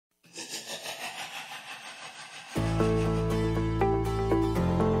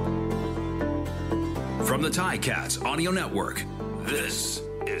From the Ticats Audio Network, this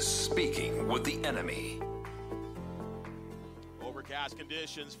is Speaking with the Enemy. Overcast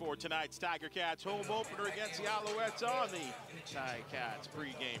conditions for tonight's Tiger Cats home opener against the Alouettes on the Ticats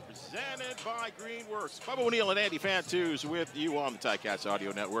pregame, presented by Greenworks. Bubba O'Neill and Andy Fantuz with you on the Ticats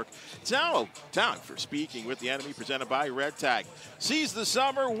Audio Network. It's now time for Speaking with the Enemy, presented by Red Tag. Seize the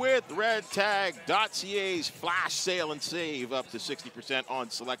summer with redtag.ca's flash sale and save up to 60% on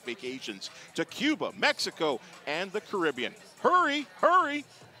select vacations to Cuba, Mexico, and the Caribbean. Hurry, hurry!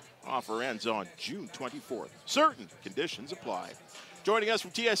 Offer ends on June 24th. Certain conditions apply. Joining us from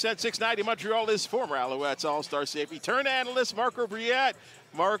TSN 690 Montreal is former Alouettes All-Star safety turned analyst Marc-O Brouillette.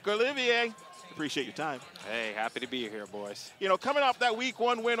 Marc-Olivier, appreciate your time. Hey, happy to be here, boys. You know, coming off that week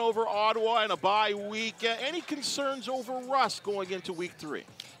one win over Ottawa and a bye week, any concerns over Russ going into week three?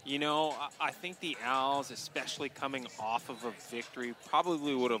 You know, I think the Owls, especially coming off of a victory,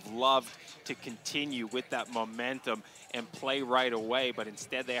 probably would have loved to continue with that momentum and play right away, but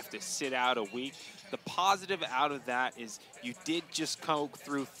instead they have to sit out a week. The positive out of that is you did just go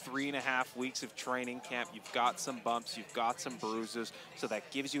through 3.5 weeks of training camp. You've got some bumps, you've got some bruises, so that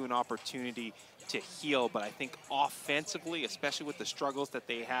gives you an opportunity to heal. But I think offensively, especially with the struggles that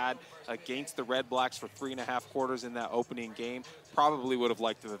they had against the Red Blacks for 3.5 quarters in that opening game, probably would have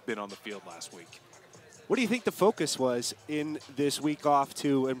liked to have been on the field last week. What do you think the focus was in this week off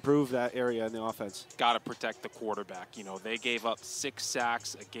to improve that area in the offense? Got to protect the quarterback. You know, they gave up 6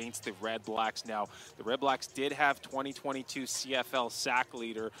 sacks against the Red Blacks. Now, the Red Blacks did have 2022 CFL sack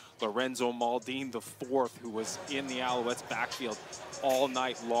leader Lorenzo Maldine IV, who was in the Alouettes backfield all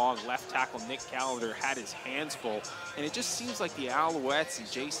night long. Left tackle Nick Callender had his hands full. And it just seems like the Alouettes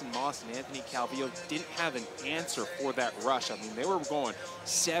and Jason Moss and Anthony Calvillo didn't have an answer for that rush. I mean, they were going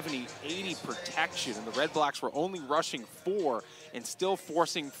 70, 80 protection, and the Red Blacks were only rushing 4 and still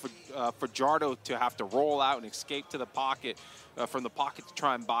forcing Fajardo to have to roll out and escape to the pocket, from the pocket to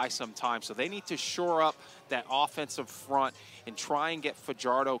try and buy some time. So they need to shore up that offensive front and try and get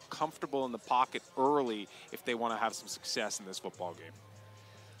Fajardo comfortable in the pocket early if they want to have some success in this football game.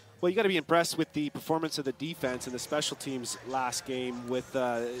 Well, you got to be impressed with the performance of the defense and the special teams last game with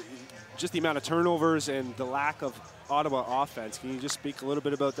just the amount of turnovers and the lack of Ottawa offense. Can you just speak a little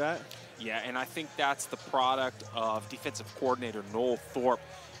bit about that? Yeah, and I think that's the product of defensive coordinator Noel Thorpe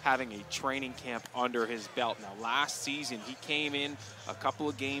having a training camp under his belt. Now, last season, he came in a couple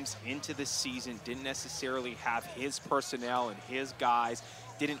of games into the season, didn't necessarily have his personnel and his guys,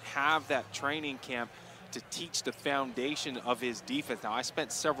 didn't have that training camp to teach the foundation of his defense. Now, I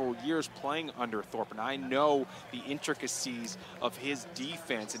spent several years playing under Thorpe, and I know the intricacies of his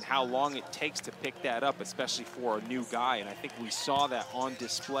defense and how long it takes to pick that up, especially for a new guy. And I think we saw that on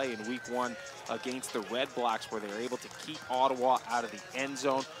display in week one against the Red Blacks, where they were able to keep Ottawa out of the end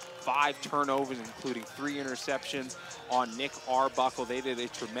zone. 5 turnovers, including 3 interceptions on Nick Arbuckle. They did a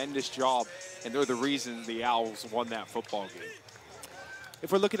tremendous job, and they're the reason the Owls won that football game.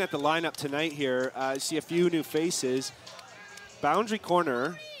 If we're looking at the lineup tonight here, I see a few new faces. Boundary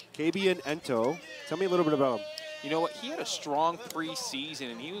corner, Kabian Ento. Tell me a little bit about him. You know what? He had a strong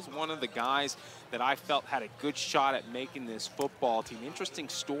preseason, and he was one of the guys that I felt had a good shot at making this football team. Interesting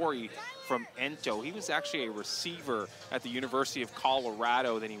story from Ento. He was actually a receiver at the University of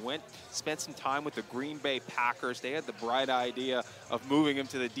Colorado. Then he spent some time with the Green Bay Packers. They had the bright idea of moving him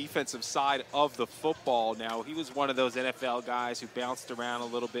to the defensive side of the football. Now, he was one of those NFL guys who bounced around a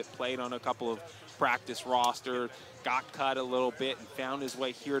little bit, played on a couple of practice roster, got cut a little bit, and found his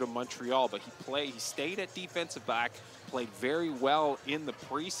way here to Montreal. But he stayed at defensive back, played very well in the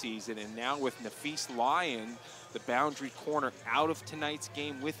preseason, and now with Nafis Lyon, the boundary corner, out of tonight's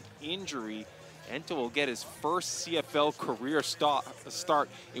game with injury, Ento will get his first CFL career start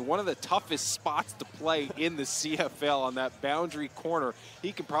in one of the toughest spots to play in the CFL on that boundary corner.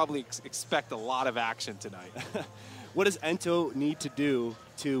 He can probably expect a lot of action tonight. What does Ento need to do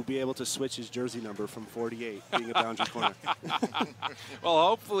to be able to switch his jersey number from 48, being a boundary corner? Well,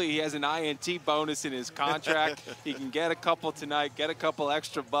 hopefully he has an INT bonus in his contract. He can get a couple tonight, get a couple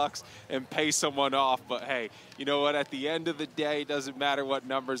extra bucks, and pay someone off. But, hey, you know what? At the end of the day, it doesn't matter what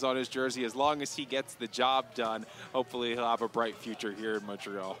number's on his jersey. As long as he gets the job done, hopefully he'll have a bright future here in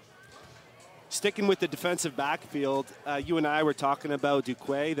Montreal. Sticking with the defensive backfield, you and I were talking about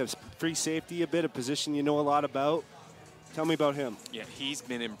Duquet, the free safety, a bit, a position you know a lot about. Tell me about him. Yeah, he's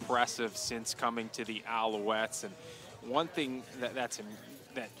been impressive since coming to the Alouettes. And one thing that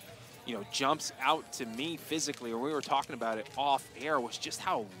jumps out to me physically, and we were talking about it off air, was just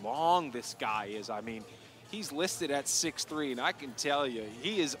how long this guy is. I mean, he's listed at 6'3", and I can tell you,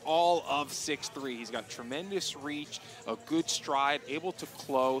 he is all of 6'3". He's got tremendous reach, a good stride, able to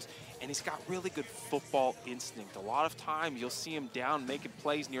close, and he's got really good football instinct. A lot of time you'll see him down making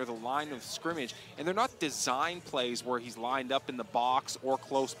plays near the line of scrimmage, and they're not design plays where he's lined up in the box or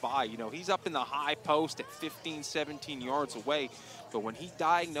close by. You know, he's up in the high post at 15, 17 yards away, but when he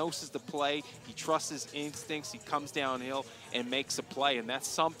diagnoses the play, he trusts his instincts, he comes downhill and makes a play, and that's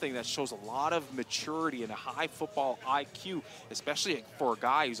something that shows a lot of maturity and a high football IQ, especially for a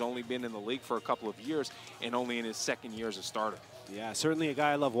guy who's only been in the league for a couple of years and only in his second year as a starter. Yeah, certainly a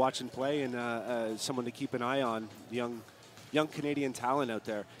guy I love watching play, and someone to keep an eye on, young Canadian talent out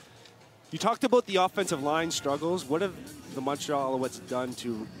there. You talked about the offensive line struggles. What have the Montreal Alouettes done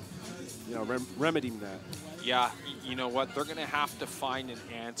to, remedy that? Yeah, you know what? They're going to have to find an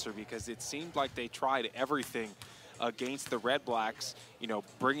answer, because it seemed like they tried everything against the Red Blacks,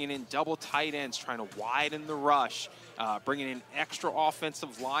 bringing in double tight ends, trying to widen the rush, bringing in extra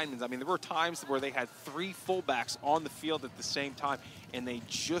offensive linemen. I mean, there were times where they had 3 fullbacks on the field at the same time, and they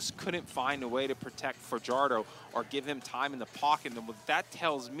just couldn't find a way to protect Fajardo or give him time in the pocket. And what that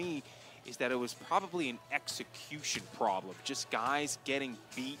tells me is that it was probably an execution problem, just guys getting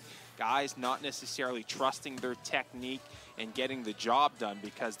beat, guys not necessarily trusting their technique and getting the job done,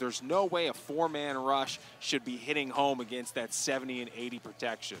 because there's no way a 4-man rush should be hitting home against that 70 and 80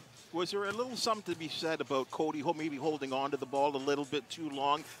 protection. Was there a little something to be said about Cody maybe holding on to the ball a little bit too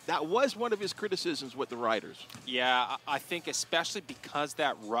long? That was one of his criticisms with the Riders. Yeah, I think especially because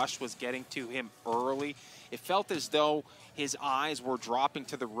that rush was getting to him early, it felt as though his eyes were dropping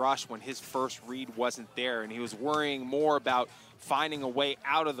to the rush when his first read wasn't there, and he was worrying more about finding a way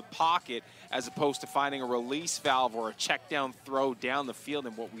out of the pocket as opposed to finding a release valve or a check down throw down the field.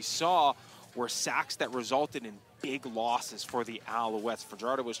 And what we saw were sacks that resulted in big losses for the Alouettes.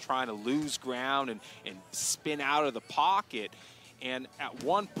 Fajardo was trying to lose ground and spin out of the pocket, and at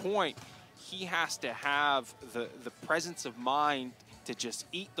one point he has to have the presence of mind to just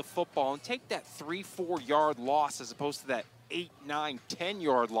eat the football and take that 3-4 yard loss as opposed to that 8, 9,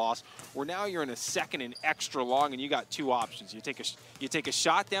 10-yard loss, where now you're in a second and extra long, and you got 2 options. You take a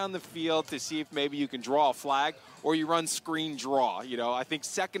shot down the field to see if maybe you can draw a flag, or you run screen draw. I think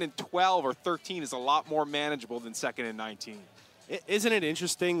 2nd and 12 or 13 is a lot more manageable than 2nd and 19. Isn't it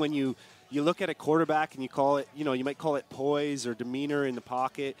interesting when you look at a quarterback and you call it, you might call it poise or demeanor in the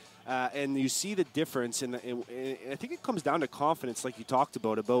pocket, and you see the difference. And I think it comes down to confidence, like you talked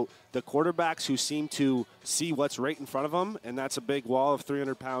about the quarterbacks who seem to see what's right in front of them, and that's a big wall of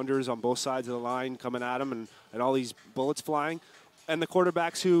 300-pounders on both sides of the line coming at them and all these bullets flying. And the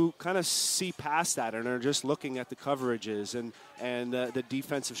quarterbacks who kind of see past that and are just looking at the coverages and the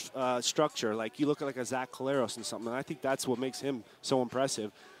defensive structure. Like you look at like a Zach Collaros and something, and I think that's what makes him so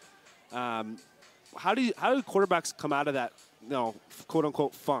impressive. How do quarterbacks come out of that,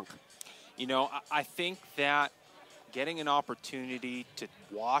 quote-unquote funk? I think that getting an opportunity to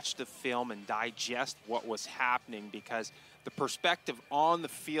watch the film and digest what was happening, because the perspective on the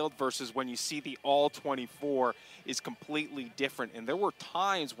field versus when you see the all 24 is completely different. And there were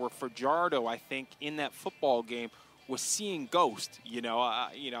times where Fajardo, I think, in that football game was seeing ghost.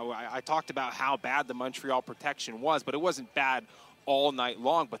 I talked about how bad the Montreal protection was, but it wasn't bad all night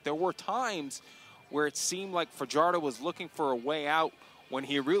long. But there were times where it seemed like Fajardo was looking for a way out when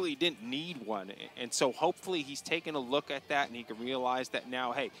he really didn't need one. And so hopefully he's taken a look at that and he can realize that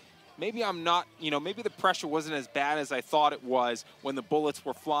now, hey, maybe I'm not, maybe the pressure wasn't as bad as I thought it was when the bullets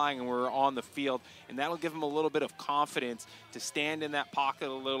were flying and we were on the field. And that'll give him a little bit of confidence to stand in that pocket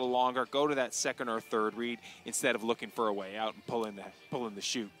a little longer, go to that 2nd or 3rd read instead of looking for a way out and pulling the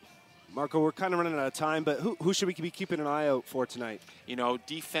chute. Marco, we're kind of running out of time, but who should we be keeping an eye out for tonight?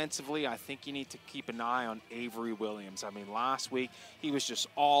 Defensively, I think you need to keep an eye on Avery Williams. I mean, last week, he was just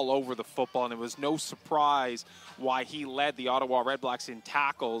all over the football, and it was no surprise why he led the Ottawa Red Blacks in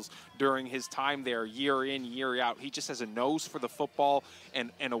tackles during his time there, year in, year out. He just has a nose for the football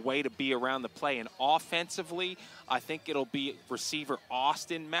and a way to be around the play. And offensively, I think it'll be receiver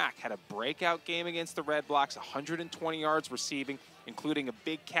Austin Mack. Had a breakout game against the Red Blacks, 120 yards receiving, including a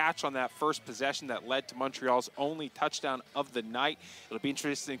big catch on that first possession that led to Montreal's only touchdown of the night. It'll be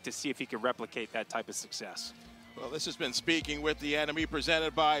interesting to see if he can replicate that type of success. Well, this has been Speaking with the Enemy,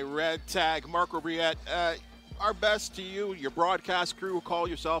 presented by Red Tag. Marc-O Brouillette, our best to you, your broadcast crew. Call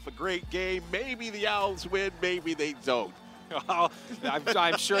yourself a great game. Maybe the Owls win, maybe they don't. Well,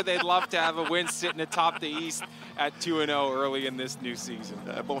 I'm sure they'd love to have a win sitting atop the East at 2-0 early in this new season.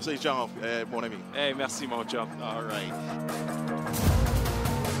 Bon séjour, mon ami. Hey, merci, mon chum. All right.